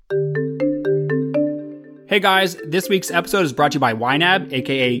Hey guys, this week's episode is brought to you by YNAB,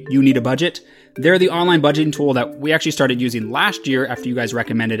 aka You Need a Budget. They're the online budgeting tool that we actually started using last year after you guys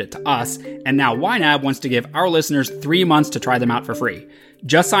recommended it to us, and now YNAB wants to give our listeners 3 months to try them out for free.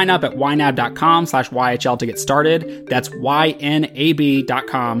 Just sign up at ynab.com/YHL to get started. That's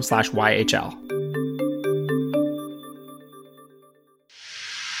ynab.com/YHL.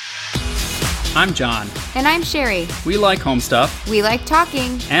 I'm John. And I'm Sherry. We like home stuff. We like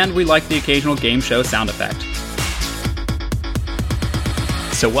talking. And we like the occasional game show sound effect.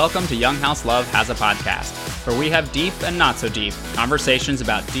 So welcome to Young House Love Has a Podcast, where we have deep and not so deep conversations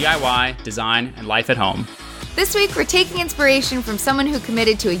about DIY, design, and life at home. This week, we're taking inspiration from someone who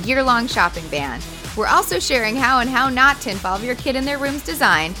committed to a year-long shopping ban. We're also sharing how and how not to involve your kid in their room's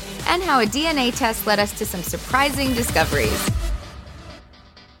design, and how a DNA test led us to some surprising discoveries.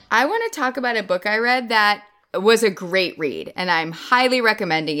 I want to talk about a book I read that was a great read, and I'm highly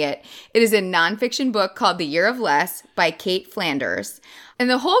recommending it. It is a nonfiction book called The Year of Less by Cait Flanders. And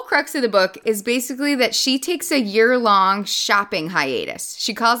the whole crux of the book is basically that she takes a year-long shopping hiatus.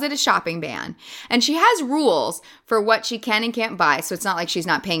 She calls it a shopping ban. And she has rules for what she can and can't buy. So it's not like she's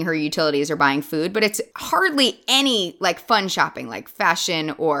not paying her utilities or buying food, but it's hardly any like fun shopping, like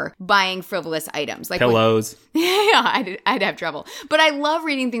fashion or buying frivolous items. Like pillows. Yeah, I'd have trouble. But I love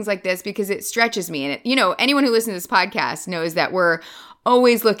reading things like this because it stretches me. And anyone who listens to this podcast knows that we're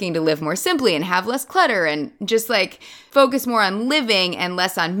always looking to live more simply and have less clutter and just like focus more on living and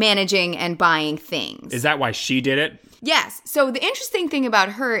less on managing and buying things. Is that why she did it? Yes. So the interesting thing about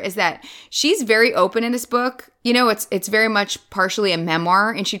her is that she's very open in this book. It's very much partially a memoir,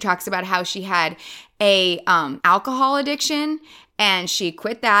 and she talks about how she had a alcohol addiction. And she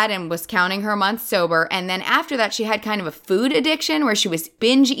quit that and was counting her months sober. And then after that, she had kind of a food addiction where she was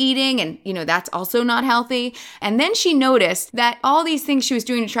binge eating. And, that's also not healthy. And then she noticed that all these things she was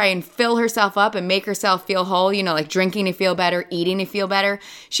doing to try and fill herself up and make herself feel whole, like drinking to feel better, eating to feel better.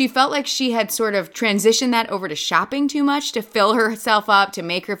 She felt like she had sort of transitioned that over to shopping too much to fill herself up, to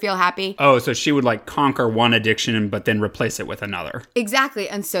make her feel happy. Oh, so she would like conquer one addiction, but then replace it with another. Exactly.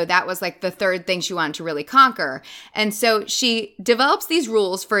 And so that was like the third thing she wanted to really conquer. And so she develops these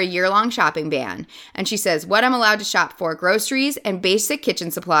rules for a year-long shopping ban. And she says, what I'm allowed to shop for: groceries and basic kitchen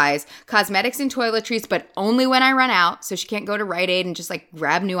supplies, cosmetics and toiletries, but only when I run out. So she can't go to Rite Aid and just like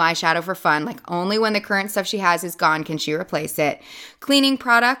grab new eyeshadow for fun. Like only when the current stuff she has is gone can she replace it. Cleaning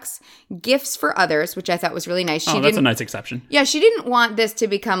products, gifts for others, which I thought was really nice. That's a nice exception. Yeah, she didn't want this to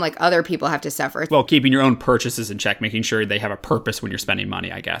become like other people have to suffer. Well, keeping your own purchases in check, making sure they have a purpose when you're spending money,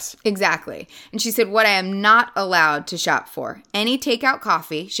 I guess. Exactly. And she said, what I am not allowed to shop for: any takeout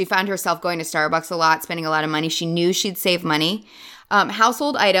coffee. She found herself going to Starbucks a lot, spending a lot of money. She knew she'd save money.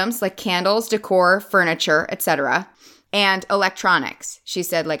 Household items like candles, decor, furniture, etc. And electronics. She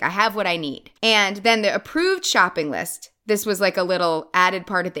said, I have what I need. And then the approved shopping list. This was like a little added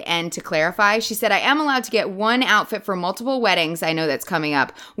part at the end to clarify. She said, I am allowed to get one outfit for multiple weddings I know that's coming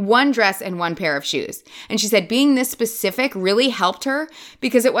up, one dress, and one pair of shoes. And she said being this specific really helped her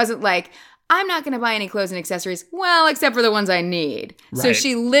because it wasn't like, I'm not going to buy any clothes and accessories, well, except for the ones I need. Right. So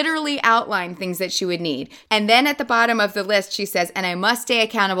she literally outlined things that she would need. And then at the bottom of the list, she says, and I must stay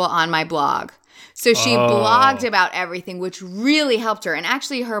accountable on my blog. So she blogged about everything, which really helped her. And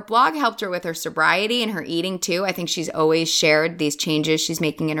actually, her blog helped her with her sobriety and her eating, too. I think she's always shared these changes she's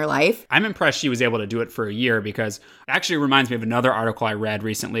making in her life. I'm impressed she was able to do it for a year because it actually reminds me of another article I read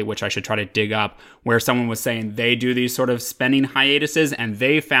recently, which I should try to dig up, where someone was saying they do these sort of spending hiatuses, and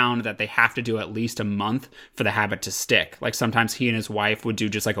they found that they have to do at least a month for the habit to stick. Like sometimes he and his wife would do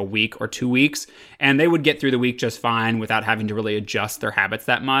just like a week or 2 weeks, and they would get through the week just fine without having to really adjust their habits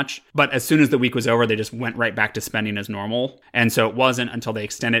that much. But as soon as the week was over, they just went right back to spending as normal. And so it wasn't until they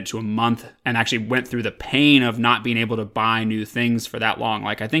extended it to a month and actually went through the pain of not being able to buy new things for that long.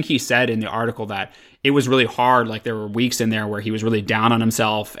 Like I think he said in the article that it was really hard. Like there were weeks in there where he was really down on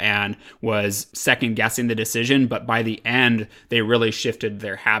himself and was second guessing the decision. But by the end, they really shifted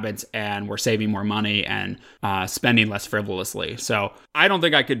their habits and were saving more money and spending less frivolously. So I don't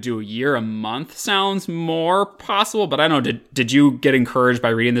think I could do a year. A month sounds more possible, but I don't know. Did you get encouraged by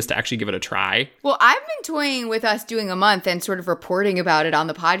reading this to actually give it a try? Well, I've been toying with us doing a month and sort of reporting about it on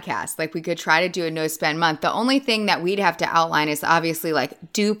the podcast. Like we could try to do a no spend month. The only thing that we'd have to outline is obviously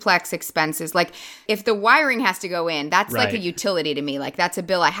like duplex expenses. Like if the wiring has to go in, that's right. Like a utility to me. Like that's a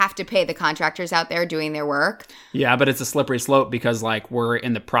bill I have to pay the contractors out there doing their work. Yeah, but it's a slippery slope because like we're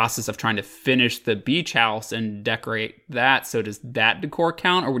in the process of trying to finish the beach house and decorate that. So does that decor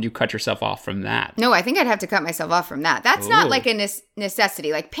count, or would you cut yourself off from that? No, I think I'd have to cut myself off from that. That's not like a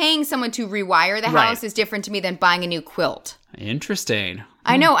necessity. Like paying someone to rewire the house is different to me than buying a new quilt. Interesting.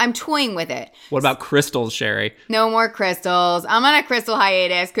 I know, I'm toying with it. What about crystals, Sherry? No more crystals. I'm on a crystal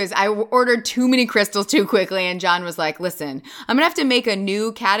hiatus because I ordered too many crystals too quickly. And John was like, listen, I'm going to have to make a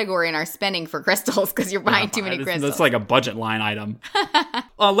new category in our spending for crystals because you're buying too many crystals. That's like a budget line item.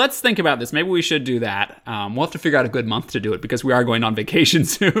 Well, let's think about this. Maybe we should do that. We'll have to figure out a good month to do it because we are going on vacation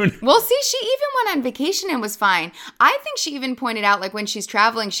soon. Well, see, she even went on vacation and was fine. I think she even pointed out, like, when she's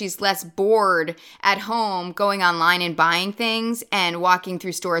traveling, she's less bored at home going online and buying things and walking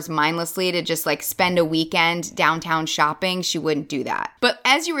through stores mindlessly to just like spend a weekend downtown shopping. She wouldn't do that. But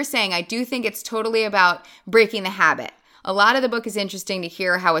as you were saying, I do think it's totally about breaking the habit. A lot of the book is interesting to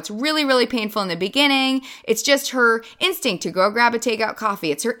hear how it's really, really painful in the beginning. It's just her instinct to go grab a takeout coffee.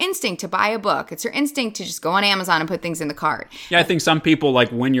 It's her instinct to buy a book. It's her instinct to just go on Amazon and put things in the cart. Yeah, I think some people, like,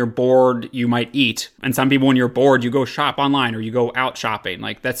 when you're bored, you might eat. And some people, when you're bored, you go shop online or you go out shopping.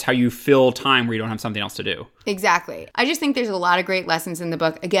 Like, that's how you fill time where you don't have something else to do. Exactly. I just think there's a lot of great lessons in the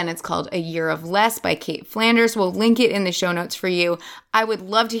book. Again, it's called A Year of Less by Kate Flanders. We'll link it in the show notes for you. I would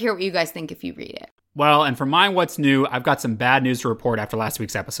love to hear what you guys think if you read it. Well, and for my what's new, I've got some bad news to report after last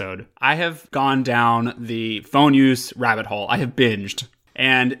week's episode. I have gone down the phone use rabbit hole. I have binged.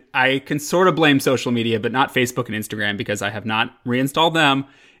 And I can sort of blame social media, but not Facebook and Instagram because I have not reinstalled them.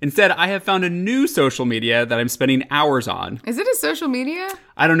 Instead, I have found a new social media that I'm spending hours on. Is it a social media?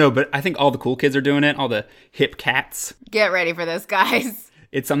 I don't know, but I think all the cool kids are doing it, all the hip cats. Get ready for this, guys.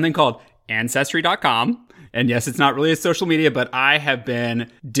 It's something called Ancestry.com. And yes, it's not really a social media, but I have been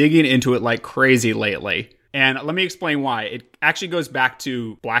digging into it like crazy lately. And let me explain why. It actually goes back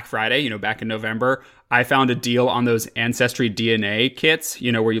to Black Friday, back in November. I found a deal on those Ancestry DNA kits,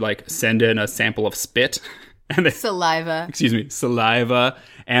 where you like send in a sample of spit. And saliva. Saliva.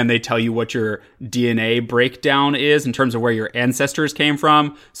 And they tell you what your DNA breakdown is in terms of where your ancestors came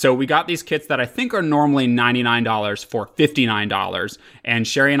from. So we got these kits that I think are normally $99 for $59. And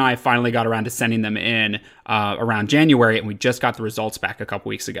Sherry and I finally got around to sending them in around January, and we just got the results back a couple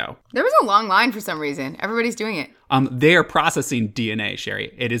weeks ago. There was a long line for some reason. Everybody's doing it. They are processing DNA,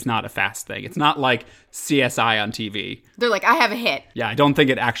 Sherry. It is not a fast thing. It's not like CSI on TV. They're like, I have a hit. Yeah, I don't think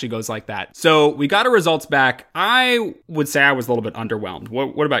it actually goes like that. So we got our results back. I would say I was a little bit underwhelmed.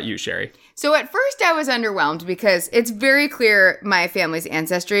 What about you, Sherry? So at first I was underwhelmed because it's very clear my family's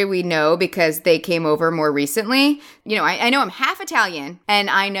ancestry. We know because they came over more recently. I know I'm half Italian, and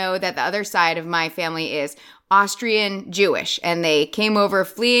I know that the other side of my family is Austrian Jewish, and they came over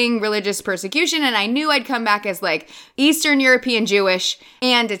fleeing religious persecution, and I knew I'd come back as like Eastern European Jewish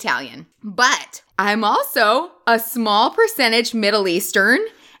and Italian. But I'm also a small percentage Middle Eastern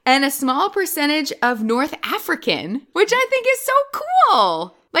and a small percentage of North African, which I think is so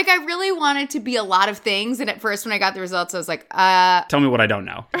cool. Like, I really wanted to be a lot of things. And at first, when I got the results, I was like, tell me what I don't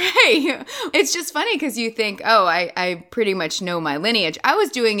know. Right. It's just funny because you think, oh, I pretty much know my lineage. I was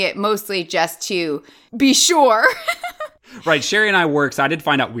doing it mostly just to be sure. Right. Sherry and I were excited to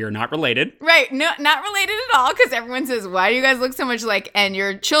find out we are not related. Right. No, not related at all, because everyone says, why do you guys look so much alike? And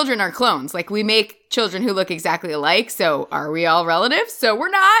your children are clones. Like, we make children who look exactly alike. So are we all relatives? So we're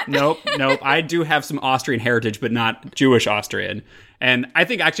not. Nope. I do have some Austrian heritage, but not Jewish Austrian. And I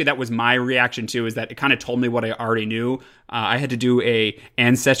think actually that was my reaction too, is that it kind of told me what I already knew. I had to do a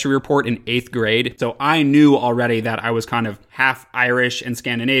ancestry report in 8th grade. So I knew already that I was kind of half Irish and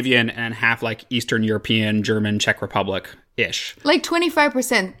Scandinavian and half like Eastern European, German, Czech Republic-ish. Like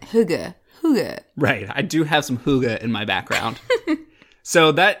 25% Hygge. Right. I do have some Hygge in my background.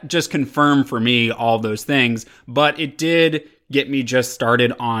 So that just confirmed for me all those things. But it did get me just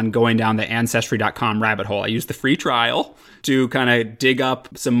started on going down the Ancestry.com rabbit hole. I used the free trial to kind of dig up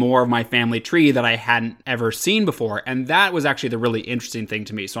some more of my family tree that I hadn't ever seen before. And that was actually the really interesting thing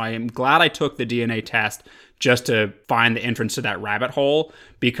to me. So I am glad I took the DNA test just to find the entrance to that rabbit hole,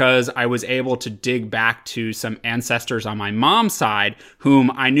 because I was able to dig back to some ancestors on my mom's side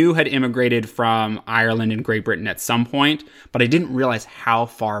whom I knew had immigrated from Ireland and Great Britain at some point, but I didn't realize how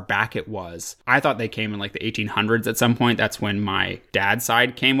far back it was. I thought they came in like the 1800s at some point. That's when my dad's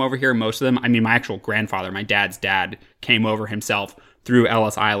side came over here, most of them. I mean, my actual grandfather, my dad's dad, came over himself through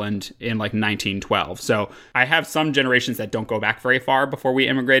Ellis Island in like 1912. So I have some generations that don't go back very far before we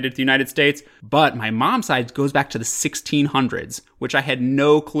immigrated to the United States, but my mom's side goes back to the 1600s, which I had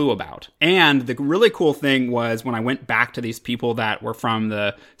no clue about. And the really cool thing was when I went back to these people that were from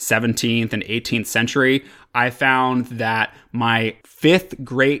the 17th and 18th century, I found that my 5th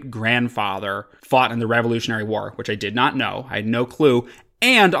great-grandfather fought in the Revolutionary War, which I did not know. I had no clue.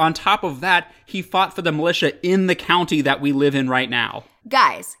 And on top of that, he fought for the militia in the county that we live in right now.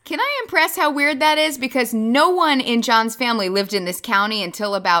 Guys, can I impress how weird that is? Because no one in John's family lived in this county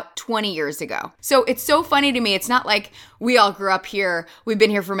until about 20 years ago. So it's so funny to me. It's not like we all grew up here. We've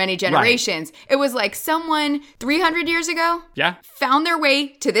been here for many generations. Right. It was like someone 300 years ago found their way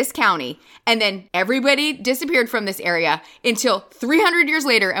to this county. And then everybody disappeared from this area until 300 years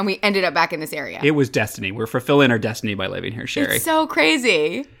later, and we ended up back in this area. It was destiny. We're fulfilling our destiny by living here, Sherry. It's so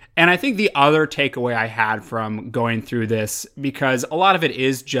crazy. And I think the other takeaway I had from going through this, because a lot of it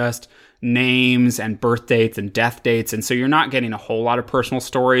is just names and birth dates and death dates, and so you're not getting a whole lot of personal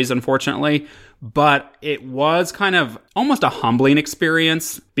stories, unfortunately, but it was kind of almost a humbling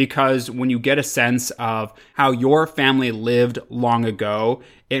experience, because when you get a sense of how your family lived long ago,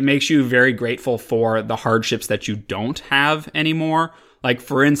 it makes you very grateful for the hardships that you don't have anymore. Like,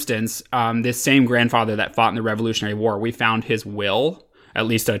 for instance, this same grandfather that fought in the Revolutionary War, we found his will, at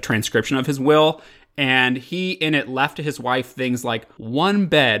least a transcription of his will, and he in it left to his wife things like one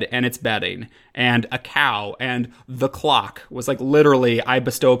bed and its bedding, and a cow, and the clock. Was like, literally, I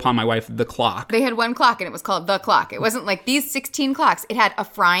bestow upon my wife the clock. They had one clock and it was called the clock. It wasn't like these 16 clocks. It had a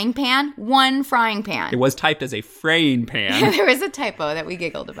frying pan, one frying pan. It was typed as a fraying pan. There was a typo that we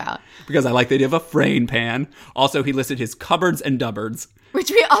giggled about. Because I like the idea of a fraying pan. Also, he listed his cupboards and dubbards. Which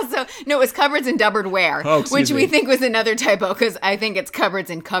we also, no, it was cupboards and dubbardware, which we think was another typo, because I think it's cupboards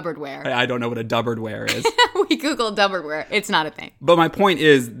and cupboardware. I don't know what a dubbardware is. We Googled dubbardware. It's not a thing. But my point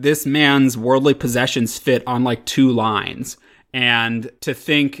is, this man's worldly possessions fit on like 2 lines. And to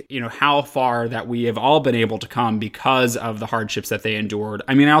think, how far that we have all been able to come because of the hardships that they endured.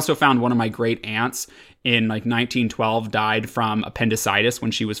 I mean, I also found one of my great aunts in like 1912 died from appendicitis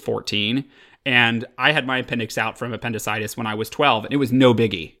when she was 14. And I had my appendix out from appendicitis when I was 12, and it was no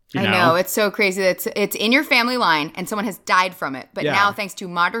biggie. I know. It's so crazy that it's in your family line and someone has died from it. But now, thanks to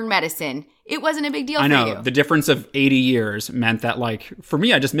modern medicine, it wasn't a big deal for you. I know. The difference of 80 years meant that, like, for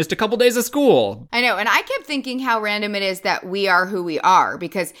me, I just missed a couple days of school. I know. And I kept thinking how random it is that we are who we are.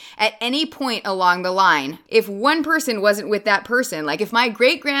 Because at any point along the line, if one person wasn't with that person, like if my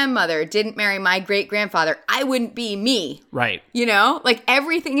great-grandmother didn't marry my great-grandfather, I wouldn't be me. Right. Like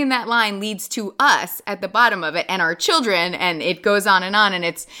everything in that line leads to us at the bottom of it and our children. And it goes on. And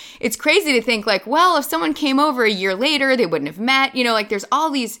it's crazy to think like, well, if someone came over a year later, they wouldn't have met. Like there's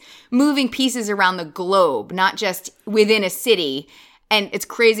all these moving pieces around the globe, not just within a city. And it's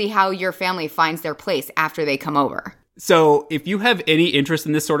crazy how your family finds their place after they come over. So if you have any interest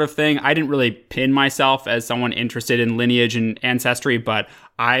in this sort of thing, I didn't really pin myself as someone interested in lineage and ancestry, but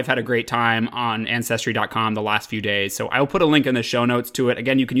I've had a great time on Ancestry.com the last few days. So I'll put a link in the show notes to it.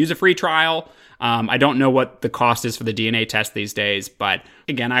 Again, you can use a free trial. I don't know what the cost is for the DNA test these days, but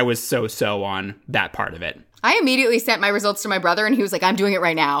again, I was so on that part of it. I immediately sent my results to my brother and he was like, I'm doing it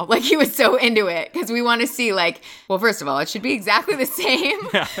right now. Like he was so into it because we want to see like, well, first of all, it should be exactly the same,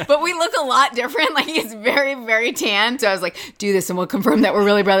 but we look a lot different. Like he's very, very tan. So I was like, do this and we'll confirm that we're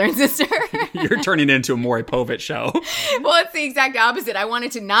really brother and sister. You're turning it into a Maury Povich show. Well, it's the exact opposite. I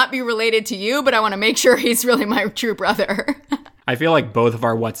wanted to not be related to you, but I want to make sure he's really my true brother. I feel like both of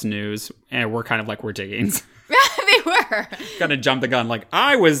our What's News, and we're kind of like we're diggings. They were. Kind of jumped the gun. Like,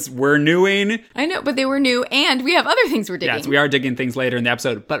 we're newing. I know, but they were new, and we have other things we're digging. Yes, we are digging things later in the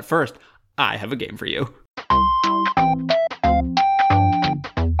episode. But first, I have a game for you.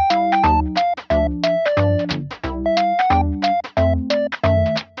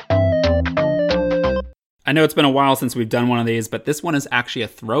 I know it's been a while since we've done one of these, but this one is actually a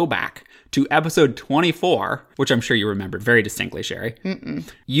throwback to episode 24, which I'm sure you remembered very distinctly, Sherry.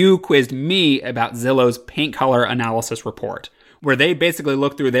 You quizzed me about Zillow's paint color analysis report, where they basically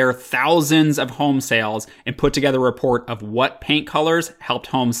looked through their thousands of home sales and put together a report of what paint colors helped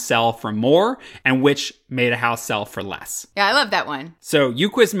homes sell for more and which made a house sell for less. Yeah, I love that one. So you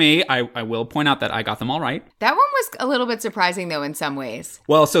quizzed me. I will point out that I got them all right. That one was a little bit surprising, though, in some ways.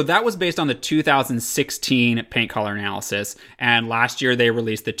 Well, so that was based on the 2016 paint color analysis, and last year they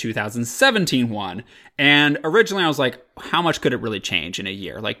released the 2017 one. And originally I was like, how much could it really change in a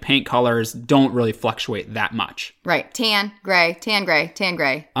year? Like paint colors don't really fluctuate that much. Right. Tan, gray, tan, gray, tan,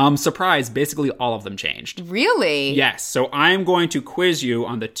 gray. Surprise, basically all of them changed. Really? Yes. So I'm going to quiz you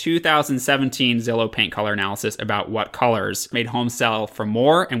on the 2017 Zillow paint color analysis about what colors made homes sell for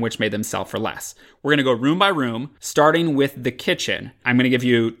more and which made them sell for less. We're going to go room by room, starting with the kitchen. I'm going to give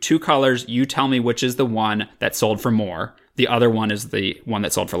you 2 colors. You tell me which is the one that sold for more. The other one is the one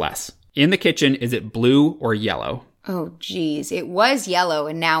that sold for less. In the kitchen, is it blue or yellow? Oh, geez. It was yellow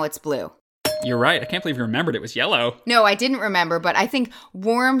and now it's blue. You're right. I can't believe you remembered it was yellow. No, I didn't remember, but I think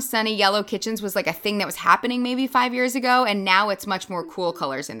warm, sunny yellow kitchens was like a thing that was happening maybe 5 years ago, and now it's much more cool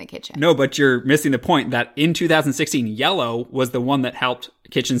colors in the kitchen. No, but you're missing the point that in 2016, yellow was the one that helped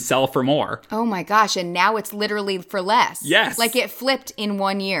kitchens sell for more. Oh my gosh, and now it's literally for less. Yes. Like it flipped in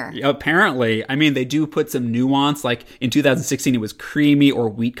 1 year. Apparently. I mean, they do put some nuance. Like in 2016, it was creamy or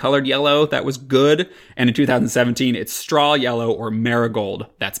wheat colored yellow. That was good. And in 2017, it's straw yellow or marigold.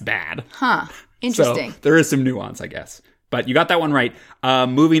 That's bad. Huh. Interesting. So there is some nuance, I guess. But you got that one right.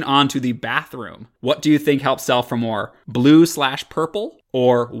 Moving on to the bathroom. What do you think helps sell for more? Blue/purple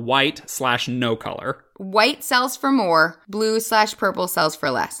or white/no color? White sells for more. Blue/purple sells for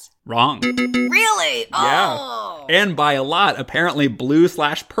less. Wrong. Really? Oh. Yeah. And by a lot, apparently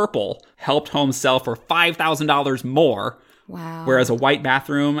blue/purple helped homes sell for $5,000 more. Wow. Whereas a white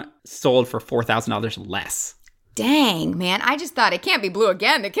bathroom sold for $4,000 less. Dang, man. I just thought it can't be blue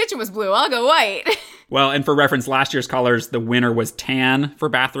again. The kitchen was blue. I'll go white. Well, and for reference, last year's colors, the winner was tan for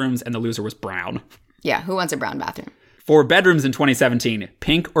bathrooms and the loser was brown. Yeah, who wants a brown bathroom? For bedrooms in 2017,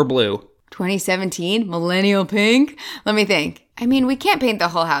 pink or blue? 2017, millennial pink? Let me think. I mean, we can't paint the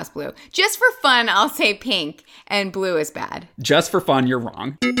whole house blue. Just for fun, I'll say pink, and blue is bad. Just for fun, you're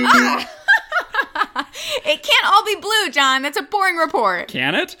wrong. Ah! It can't all be blue, John. That's a boring report.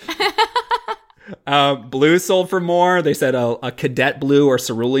 Can it? Blue sold for more. They said a cadet blue or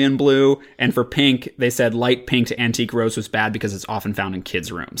cerulean blue. And for pink, they said light pink to antique rose was bad because it's often found in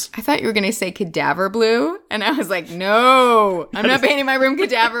kids' rooms. I thought you were going to say cadaver blue. And I was like, no, I'm not painting my room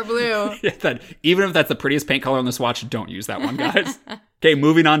cadaver blue. Yeah, even if that's the prettiest paint color on the swatch, don't use that one, guys. Okay,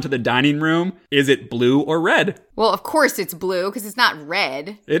 moving on to the dining room. Is it blue or red? Well, of course it's blue because it's not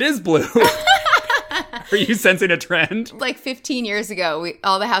red. It is blue. Are you sensing a trend? Like 15 years ago,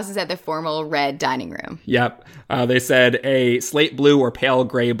 all the houses had the formal red dining room. Yep. They said a slate blue or pale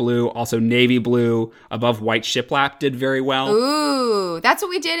gray blue, also navy blue above white shiplap did very well. Ooh, that's what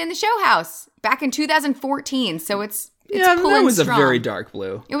we did in the show house back in 2014. So it's yeah, pulling that was strong. A very dark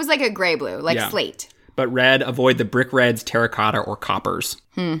blue. It was like a gray blue, like slate. But red, avoid the brick reds, terracotta, or coppers.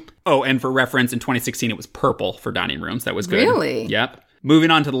 Oh, and for reference, in 2016, it was purple for dining rooms. That was good. Really? Yep.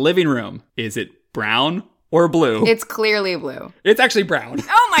 Moving on to the living room. Is it brown or blue? It's clearly blue. It's actually brown.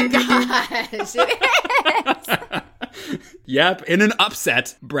 Oh my gosh. It is. Yep. In an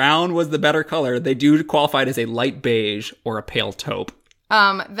upset, brown was the better color. They do qualify it as a light beige or a pale taupe.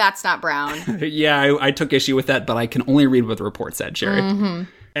 That's not brown. Yeah, I took issue with that, but I can only read what the report said, Sherry. Mm-hmm.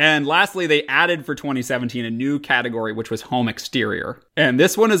 And lastly, they added for 2017 a new category, which was home exterior. And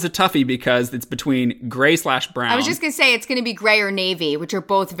this one is a toughie because it's between gray/brown. I was just going to say it's going to be gray or navy, which are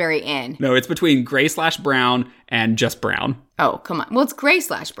both very in. No, it's between gray/brown and just brown. Oh, come on. Well, it's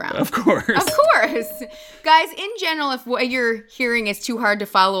gray/brown. Of course. Of course. Guys, in general, if what you're hearing is too hard to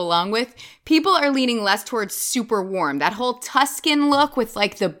follow along with, people are leaning less towards super warm. That whole Tuscan look with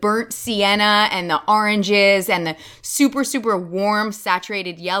like the burnt sienna and the oranges and the super, super warm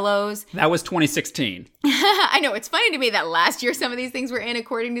saturated yellows. That was 2016. I know. It's funny to me that last year some of these things were in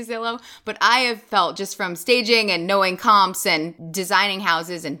according to Zillow, but I have felt just from staging and knowing comps and designing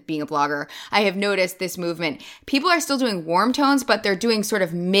houses and being a blogger, I have noticed this movement. People are still doing warm tones, but they're doing sort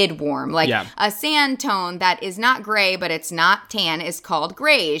of mid-warm. Like a sand tone that is not gray, but it's not tan is called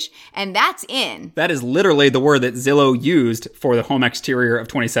grayish, and that's in. That is literally the word that Zillow used for the home exterior of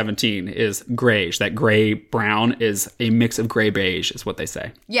 2017 is grayish. That gray-brown is a mix of gray-beige is what they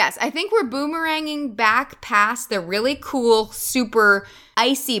say. Yes, I think we're boomeranging back past the really cool, super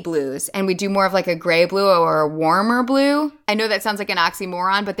icy blues, and we do more of like a gray blue or a warmer blue. I know that sounds like an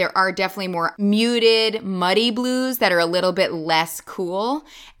oxymoron, but there are definitely more muted, muddy blues that are a little bit less cool.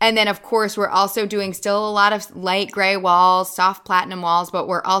 And then, of course, we're also doing still a lot of light gray walls, soft platinum walls, but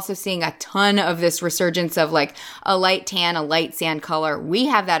we're also seeing a ton of this resurgence of like a light tan, a light sand color. We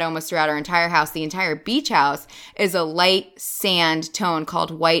have that almost throughout our entire house. The entire beach house is a light sand tone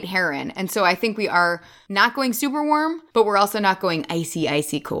called white heron. And so I think we are not going super warm, but we're also not going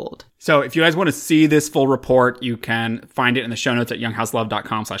icy cold. So if you guys want to see this full report, you can find it in the show notes at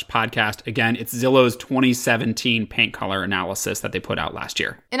younghouselove.com/podcast. Again, it's Zillow's 2017 paint color analysis that they put out last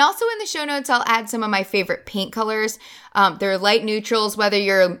year. And also in the show notes, I'll add some of my favorite paint colors. They're light neutrals, whether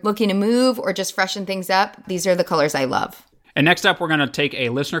you're looking to move or just freshen things up. These are the colors I love. And next up, we're going to take a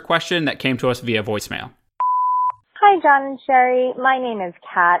listener question that came to us via voicemail. Hi, Hi, John and Sherry. My name is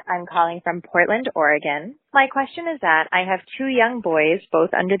Kat. I'm calling from Portland, Oregon. My question is that I have 2 young boys, both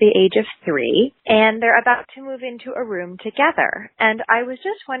under the age of 3, and they're about to move into a room together. And I was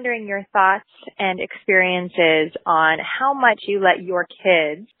just wondering your thoughts and experiences on how much you let your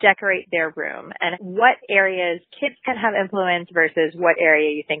kids decorate their room and what areas kids can have influence versus what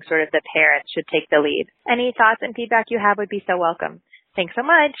area you think sort of the parents should take the lead. Any thoughts and feedback you have would be so welcome. Thanks so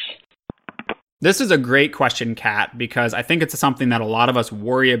much. This is a great question, Kat, because I think it's something that a lot of us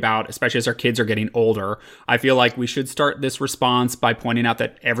worry about, especially as our kids are getting older. I feel like we should start this response by pointing out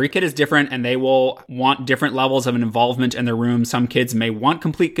that every kid is different and they will want different levels of involvement in their room. Some kids may want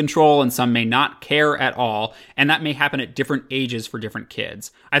complete control and some may not care at all, and that may happen at different ages for different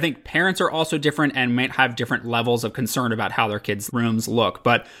kids. I think parents are also different and might have different levels of concern about how their kids' rooms look.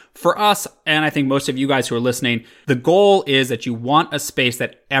 But for us, and I think most of you guys who are listening, the goal is that you want a space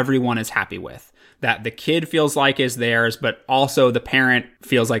that everyone is happy with, that the kid feels like is theirs, but also the parent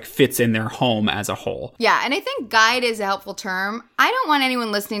feels like fits in their home as a whole. Yeah, and I think guide is a helpful term. I don't want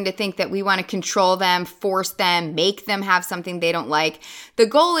anyone listening to think that we want to control them, force them, make them have something they don't like. The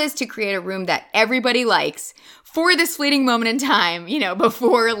goal is to create a room that everybody likes for this fleeting moment in time,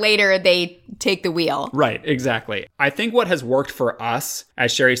 before later they take the wheel. Right, exactly. I think what has worked for us,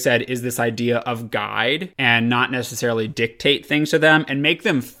 as Sherry said, is this idea of guide and not necessarily dictate things to them and make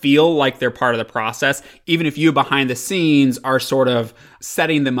them feel like they're part of the process, even if you behind the scenes are sort of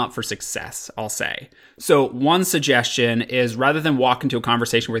setting them up for success, I'll say. So one suggestion is rather than walk into a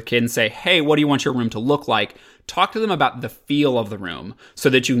conversation with a kid and say, hey, what do you want your room to look like? Talk to them about the feel of the room so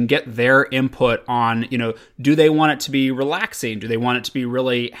that you can get their input on, do they want it to be relaxing? Do they want it to be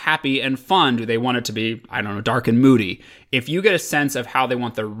really happy and fun? Do they want it to be, dark and moody? If you get a sense of how they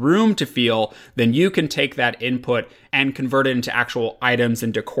want the room to feel, then you can take that input and convert it into actual items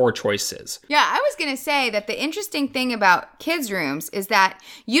and decor choices. Yeah, I was going to say that the interesting thing about kids' rooms is that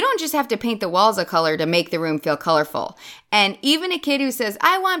you don't just have to paint the walls a color to make the room feel colorful. And even a kid who says,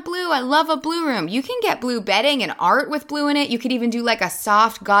 I want blue, I love a blue room, you can get blue bedding and art with blue in it. You could even do like a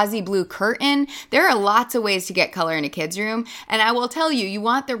soft, gauzy blue curtain. There are lots of ways to get color in a kid's room. And I will tell you, you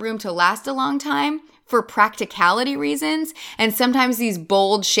want the room to last a long time for practicality reasons. And sometimes these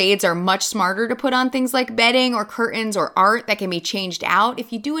bold shades are much smarter to put on things like bedding or curtains or art that can be changed out.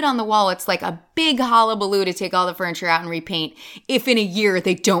 If you do it on the wall, it's like a big hullabaloo to take all the furniture out and repaint if in a year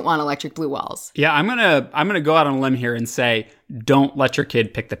they don't want electric blue walls. Yeah, I'm gonna go out on a limb here and say, don't let your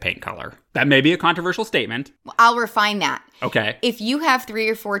kid pick the paint color. That may be a controversial statement. I'll refine that. Okay. If you have 3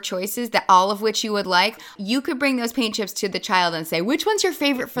 or 4 choices, that all of which you would like, you could bring those paint chips to the child and say, which one's your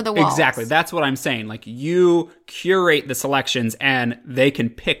favorite for the walls? Exactly. That's what I'm saying. Like, you curate the selections and they can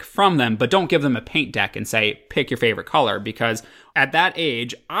pick from them, but don't give them a paint deck and say, pick your favorite color, because at that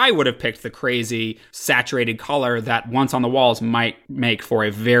age, I would have picked the crazy saturated color that once on the walls might make for a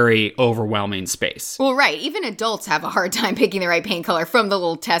very overwhelming space. Well, right. Even adults have a hard time picking the right paint color from the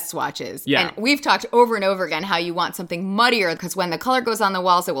little test swatches. Yeah. And we've talked over and over again how you want something muddier because when the color goes on the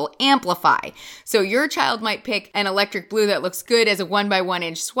walls, it will amplify. So your child might pick an electric blue that looks good as a 1x1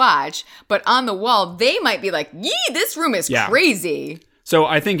 inch swatch, but on the wall, they might be like, yee, this room is crazy. So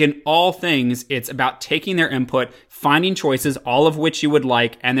I think in all things, it's about taking their input, finding choices, all of which you would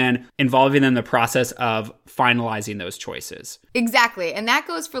like, and then involving them in the process of finalizing those choices. Exactly. And that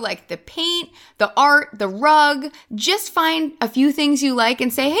goes for like the paint, the art, the rug. Just find a few things you like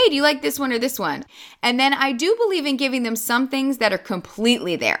and say, hey, do you like this one or this one? And then I do believe in giving them some things that are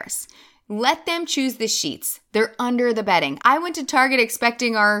completely theirs. Let them choose the sheets. They're under the bedding. I went to Target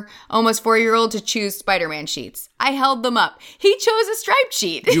expecting our almost 4-year-old to choose Spider-Man sheets. I held them up. He chose a striped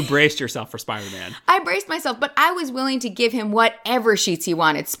sheet. You braced yourself for Spider-Man. I braced myself, but I was willing to give him whatever sheets he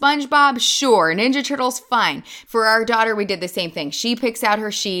wanted. SpongeBob, sure. Ninja Turtles, fine. For our daughter, we did the same thing. She picks out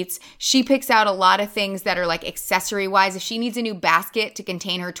her sheets. She picks out a lot of things that are like accessory-wise. If she needs a new basket to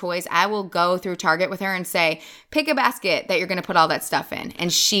contain her toys, I will go through Target with her and say, pick a basket that you're going to put all that stuff in,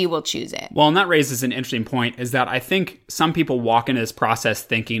 and she will choose it. Well, and that raises an interesting point, is that I think some people walk into this process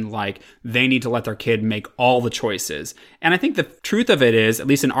thinking like they need to let their kid make all the choices. And I think the truth of it is, at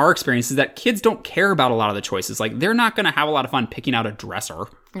least in our experience, is that kids don't care about a lot of the choices. Like, they're not going to have a lot of fun picking out a dresser.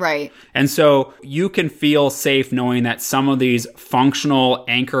 Right. And so you can feel safe knowing that some of these functional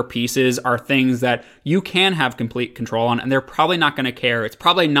anchor pieces are things that you can have complete control on, and they're probably not going to care. It's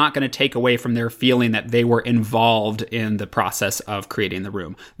probably not going to take away from their feeling that they were involved in the process of creating the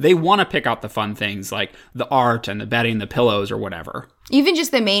room. They want to pick out the fun things like the art and the bedding, the pillows, or whatever. Even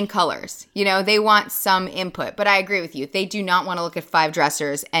just the main colors, they want some input. But I agree with you. They do not want to look at 5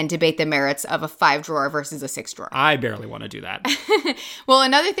 dressers and debate the merits of a 5-drawer versus a 6-drawer. I barely want to do that. Well,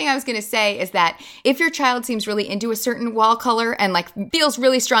 another thing I was going to say is that if your child seems really into a certain wall color and feels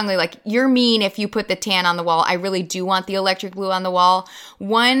really strongly like you're mean if you put the tan on the wall, I really do want the electric blue on the wall.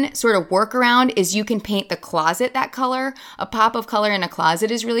 One sort of workaround is you can paint the closet that color. A pop of color in a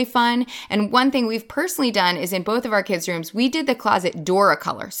closet is really fun. And one thing we've personally done is in both of our kids' rooms, we did the closet door a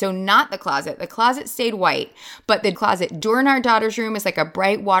color. So not the closet. The closet stayed white, but the closet door in our daughter's room is like a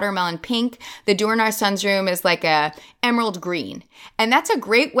bright watermelon pink. The door in our son's room is like a emerald green. And that's a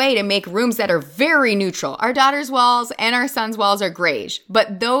great way to make rooms that are very neutral. Our daughter's walls and our son's walls are grayish,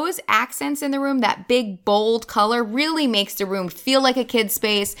 but those accents in the room, that big bold color really makes the room feel like a kid's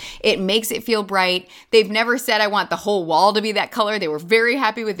space. It makes it feel bright. They've never said, I want the whole wall to be that color. They were very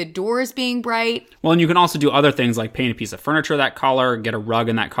happy with the doors being bright. Well, and you can also do other things like paint a piece of furniture that color, get a rug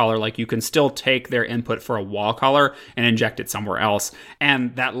in that color. You can still take their input for a wall color and inject it somewhere else,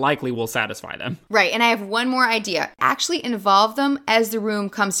 and that likely will satisfy them. Right, and I have one more idea. Actually involve them as the room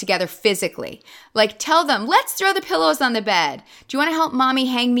comes together physically. Tell them, let's throw the pillows on the bed. Do you want to help mommy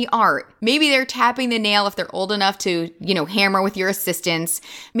hang the art? Maybe they're tapping the nail if they're old enough to, hammer with your assistance.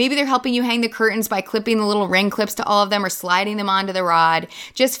 Maybe they're helping you hang the curtains by clipping the little ring clips to all of them or sliding them onto the rod.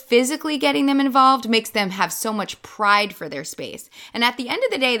 Just physically getting them involved makes them have so much pride for their space. And at the end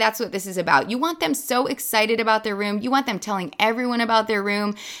of the day, that's what this is about. You want them so excited about their room. You want them telling everyone about their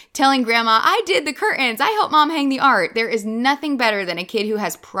room, telling grandma, I did the curtains. I helped mom hang the art. There is nothing better than a kid who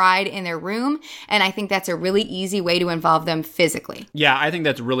has pride in their room. And I think that's a really easy way to involve them physically. Yeah, I think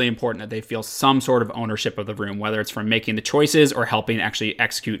that's really important that they feel some sort of ownership of the room, whether it's from making the choices or helping actually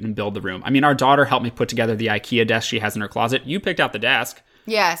execute and build the room. I mean, our daughter helped me put together the IKEA desk she has in her closet. You picked out the desk.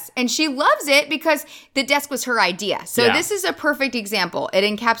 Yes, and she loves it because the desk was her idea. So This is a perfect example. It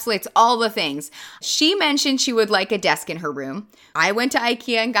encapsulates all the things. She mentioned she would like a desk in her room. I went to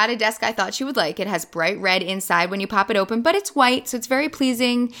IKEA and got a desk I thought she would like. It has bright red inside when you pop it open, but it's white, so it's very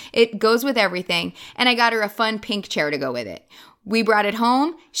pleasing. It goes with everything. And I got her a fun pink chair to go with it. We brought it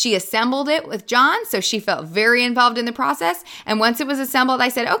home. She assembled it with John, so she felt very involved in the process. And once it was assembled, I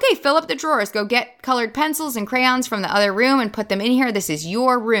said, okay, fill up the drawers. Go get colored pencils and crayons from the other room and put them in here. This is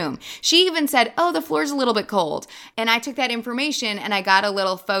your room. She even said, oh, the floor's a little bit cold. And I took that information and I got a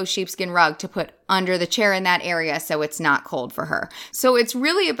little faux sheepskin rug to put under the chair in that area so it's not cold for her. So it's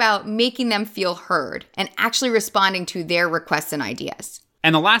really about making them feel heard and actually responding to their requests and ideas.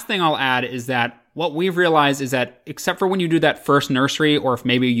 And the last thing I'll add is that what we've realized is that except for when you do that first nursery or if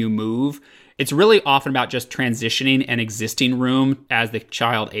maybe you move, it's really often about just transitioning an existing room as the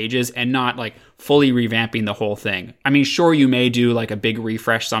child ages and not fully revamping the whole thing. I mean, sure, you may do a big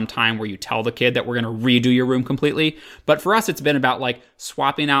refresh sometime where you tell the kid that we're going to redo your room completely. But for us, it's been about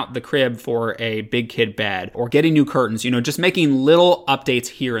swapping out the crib for a big kid bed or getting new curtains, just making little updates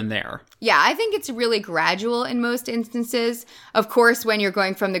here and there. Yeah, I think it's really gradual in most instances. Of course, when you're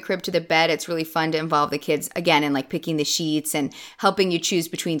going from the crib to the bed, it's really fun to involve the kids again in picking the sheets and helping you choose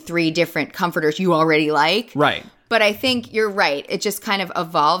between 3 different comforters you already like. Right. But I think you're right. It just kind of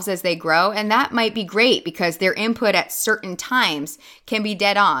evolves as they grow. And that might be great because their input at certain times can be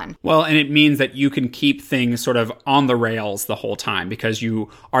dead on. Well, and it means that you can keep things sort of on the rails the whole time because you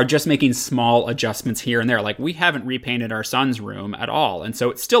are just making small adjustments here and there. We haven't repainted our son's room at all. And so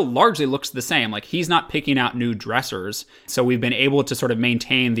it still largely looks the same. He's not picking out new dressers. So we've been able to sort of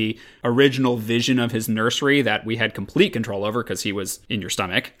maintain the original vision of his nursery that we had complete control over because he was in your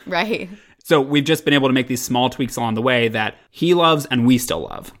stomach. Right. So we've just been able to make these small tweaks along the way that he loves and we still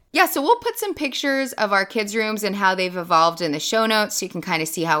love. Yeah, so we'll put some pictures of our kids' rooms and how they've evolved in the show notes so you can kind of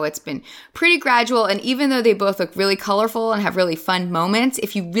see how it's been pretty gradual. And even though they both look really colorful and have really fun moments,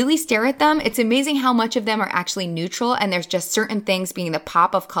 if you really stare at them, it's amazing how much of them are actually neutral. And there's just certain things being the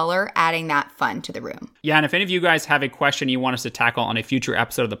pop of color, adding that fun to the room. Yeah, and if any of you guys have a question you want us to tackle on a future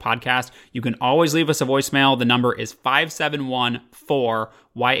episode of the podcast, you can always leave us a voicemail. The number is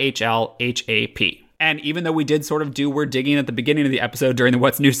 571-4YHLHAP. And even though we did sort of do We're Digging at the beginning of the episode during the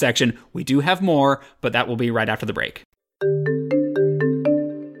What's New section, we do have more, but that will be right after the break.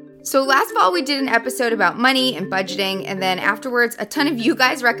 So last fall, we did an episode about money and budgeting, and then afterwards, a ton of you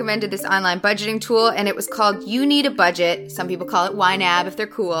guys recommended this online budgeting tool, and it was called You Need a Budget. Some people call it YNAB if they're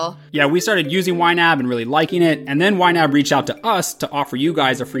cool. Yeah, we started using YNAB and really liking it, and then YNAB reached out to us to offer you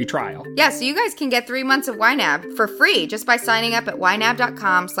guys a free trial. Yeah, so you guys can get 3 months of YNAB for free just by signing up at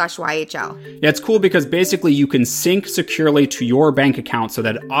ynab.com/YHL. Yeah, it's cool because basically you can sync securely to your bank account so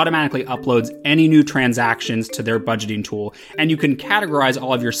that it automatically uploads any new transactions to their budgeting tool, and you can categorize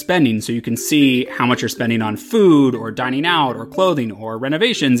all of your spending spending so you can see how much you're spending on food or dining out or clothing or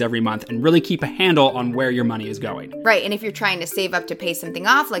renovations every month and really keep a handle on where your money is going. Right, and if you're trying to save up to pay something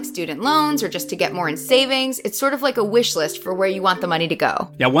off like student loans or just to get more in savings, it's sort of like a wish list for where you want the money to go.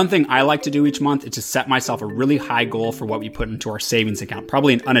 Yeah, one thing I like to do each month is to set myself a really high goal for what we put into our savings account.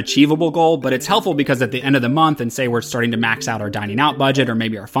 Probably an unachievable goal, but it's helpful because at the end of the month, and say we're starting to max out our dining out budget or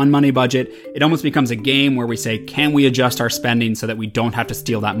maybe our fun money budget, it almost becomes a game where we say, can we adjust our spending so that we don't have to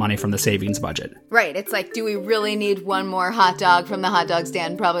steal that money from the savings budget? Right, it's like, do we really need one more hot dog from the hot dog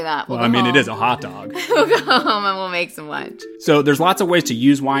stand? Probably not. Well, I mean, it is a hot dog. We'll go home and we'll make some lunch. So there's lots of ways to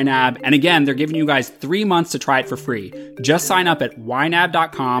use YNAB. And again, they're giving you guys 3 months to try it for free. Just sign up at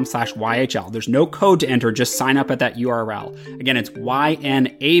ynab.com/YHL. There's no code to enter. Just sign up at that URL. Again, it's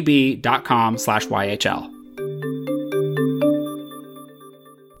ynab.com/YHL.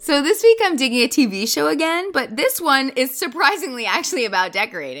 So this week I'm digging a TV show again, but this one is surprisingly actually about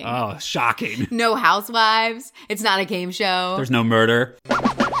decorating. Oh, shocking. No housewives. It's not a game show. There's no murder.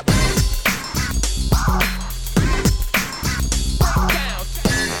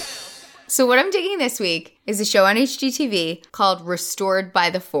 So what I'm digging this week is a show on HGTV called Restored by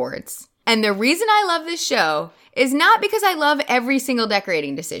the Fords. And the reason I love this show is not because I love every single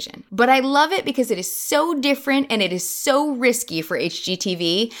decorating decision, but I love it because it is so different and it is so risky for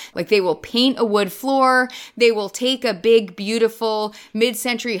HGTV. Like, they will paint a wood floor, they will take a big, beautiful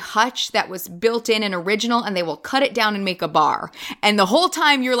mid-century hutch that was built in an original, and they will cut it down and make a bar. And the whole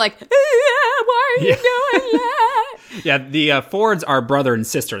time you're like, why are you doing that? Yeah, the Fords are brother and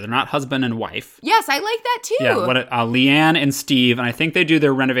sister. They're not husband and wife. Yes, I like that too. Yeah, Leanne and Steve, and I think they do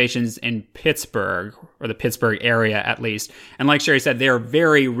their renovations in Pittsburgh, or the Pittsburgh area at least. And like Sherry said, they are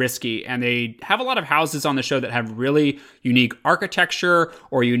very risky, and they have a lot of houses on the show that have really unique architecture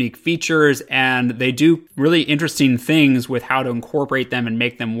or unique features, and they do really interesting things with how to incorporate them and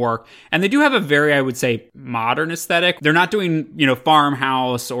make them work. And they do have a very, I would say, modern aesthetic. They're not doing,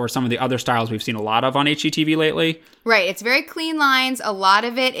 farmhouse or some of the other styles we've seen a lot of on HGTV lately. Right. It's very clean lines. A lot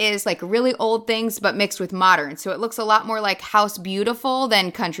of it is like really old things, but mixed with modern. So it looks a lot more like House Beautiful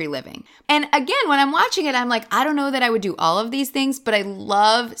than country living. And again, when I'm watching it, I'm like, I don't know that I would do all of these things, but I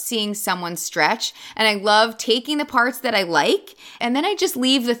love seeing someone stretch, and I love taking the parts that I like, and then I just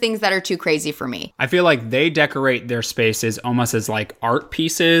leave the things that are too crazy for me. I feel like they decorate their spaces almost as like art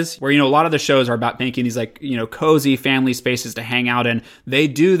pieces, where, a lot of the shows are about making these like, cozy family spaces to hang out in. They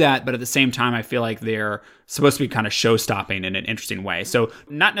do that, but at the same time, I feel like they're supposed to be kind of show-stopping in an interesting way. So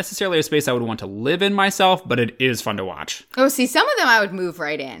not necessarily a space I would want to live in myself, but it is fun to watch. Oh, see, some of them I would move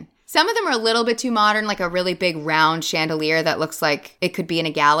right in. Some of them are a little bit too modern, like a really big round chandelier that looks like it could be in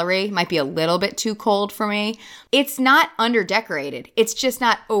a gallery. Might be a little bit too cold for me. It's not under-decorated. It's just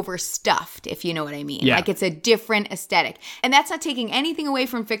not overstuffed, if you know what I mean. Yeah. Like, it's a different aesthetic. And that's not taking anything away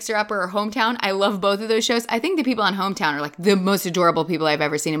from Fixer Upper or Hometown. I love both of those shows. I think the people on Hometown are like the most adorable people I've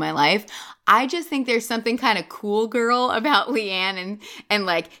ever seen in my life. I just think there's something kind of cool girl about Leanne and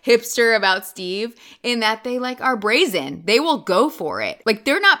like hipster about Steve, in that they like are brazen. They will go for it. Like,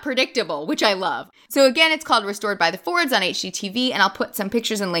 they're not predictable, which I love. So again, it's called Restored by the Fords on HGTV, and I'll put some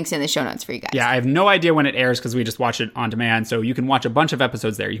pictures and links in the show notes for you guys. Yeah, I have no idea when it airs because we just watch it on demand. So you can watch a bunch of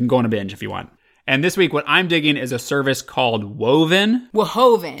episodes there. You can go on a binge if you want. And this week, what I'm digging is a service called Woven.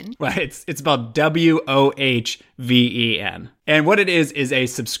 Woven. Well, it's spelled WOHVEN. And what it is a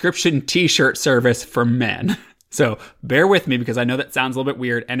subscription t-shirt service for men. So bear with me because I know that sounds a little bit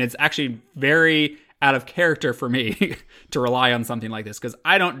weird, and it's actually very out of character for me to rely on something like this because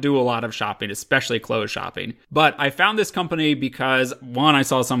I don't do a lot of shopping, especially clothes shopping. But I found this company because, one, I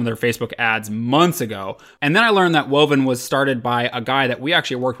saw some of their Facebook ads months ago, and then I learned that Woven was started by a guy that we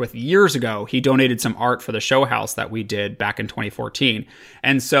actually worked with years ago. He donated some art for the show house that we did back in 2014.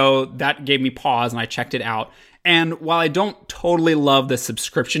 And so that gave me pause, and I checked it out. And while I don't totally love the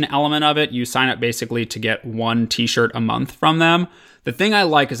subscription element of it, you sign up basically to get one t-shirt a month from them. The thing I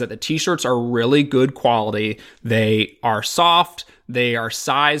like is that the t-shirts are really good quality. They are soft. They are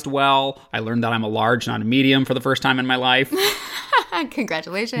sized well. I learned that I'm a large, not a medium for the first time in my life.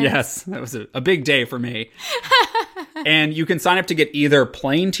 Congratulations. Yes, that was a big day for me. And you can sign up to get either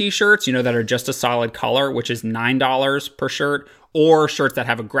plain t-shirts, that are just a solid color, which is $9 per shirt, or shirts that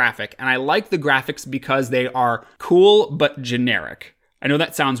have a graphic. And I like the graphics because they are cool but generic. I know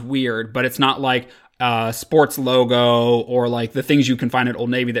that sounds weird, but it's not like sports logo or like the things you can find at Old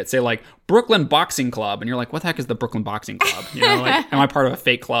Navy that say like Brooklyn Boxing Club. And you're like, what the heck is the Brooklyn Boxing Club? You know, like, am I part of a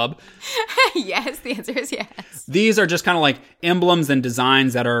fake club? Yes, the answer is yes. These are just kind of like emblems and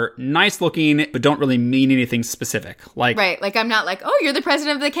designs that are nice looking, but don't really mean anything specific. Like, right. Like I'm not like, oh, you're the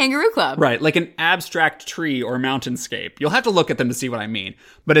president of the Kangaroo Club. Right. Like an abstract tree or mountainscape. You'll have to look at them to see what I mean.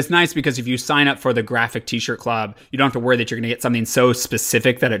 But it's nice because if you sign up for the graphic t-shirt club, you don't have to worry that you're going to get something so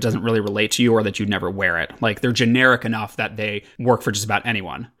specific that it doesn't really relate to you or that you'd never wear it. Like they're generic enough that they work for just about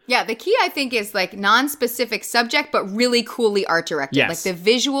anyone. Yeah, the key, I think, is like non-specific subject, but really coolly art directed. Yes. Like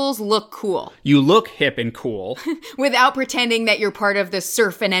the visuals look cool. You look hip and cool. Without pretending that you're part of the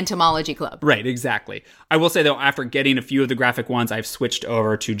surf and entomology club. Right, exactly. I will say, though, after getting a few of the graphic ones, I've switched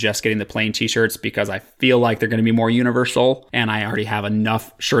over to just getting the plain t-shirts because I feel like they're going to be more universal. And I already have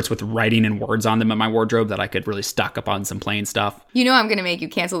enough shirts with writing and words on them in my wardrobe that I could really stock up on some plain stuff. You know I'm going to make you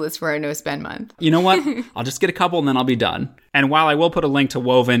cancel this for a no-spend month. You know what? I'll just get a couple and then I'll be done. And while I will put a link to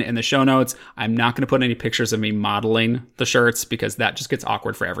Woven in the show notes, I'm not going to put any pictures of me modeling the shirts because that just gets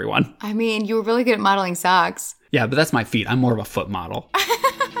awkward for everyone. I mean, you were really good at modeling socks. Yeah, but that's my feet. I'm more of a foot model.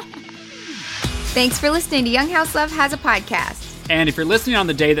 Thanks for listening to Young House Love Has a Podcast. And if you're listening on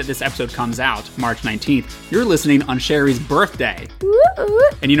the day that this episode comes out, March 19th, you're listening on Sherry's birthday. Woo-oo.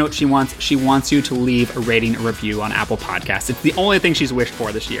 And you know what she wants? She wants you to leave a rating, a review on Apple Podcasts. It's the only thing she's wished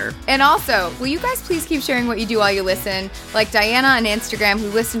for this year. And also, will you guys please keep sharing what you do while you listen? Like Diana on Instagram, who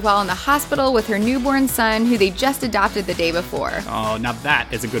listened while in the hospital with her newborn son, who they just adopted the day before. Oh, now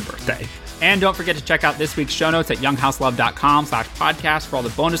that is a good birthday. And don't forget to check out this week's show notes at younghouselove.com/podcast for all the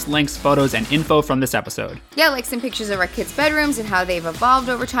bonus links, photos, and info from this episode. Yeah, like some pictures of our kids' bedrooms and how they've evolved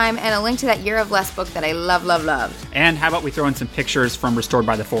over time, and a link to that Year of Less book that I love. And how about we throw in some pictures from Restored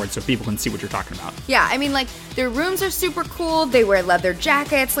by the Ford so people can see what you're talking about. Yeah, I mean, like, their rooms are super cool. They wear leather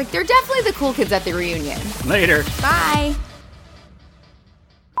jackets. Like, they're definitely the cool kids at the reunion. Later. Bye.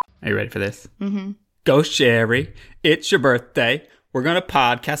 Are you ready for this? Mm-hmm. Go, Sherry. It's your birthday. We're going to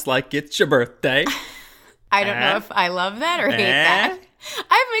podcast like it's your birthday. I don't know if I love that or hate that.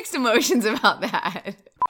 I have mixed emotions about that.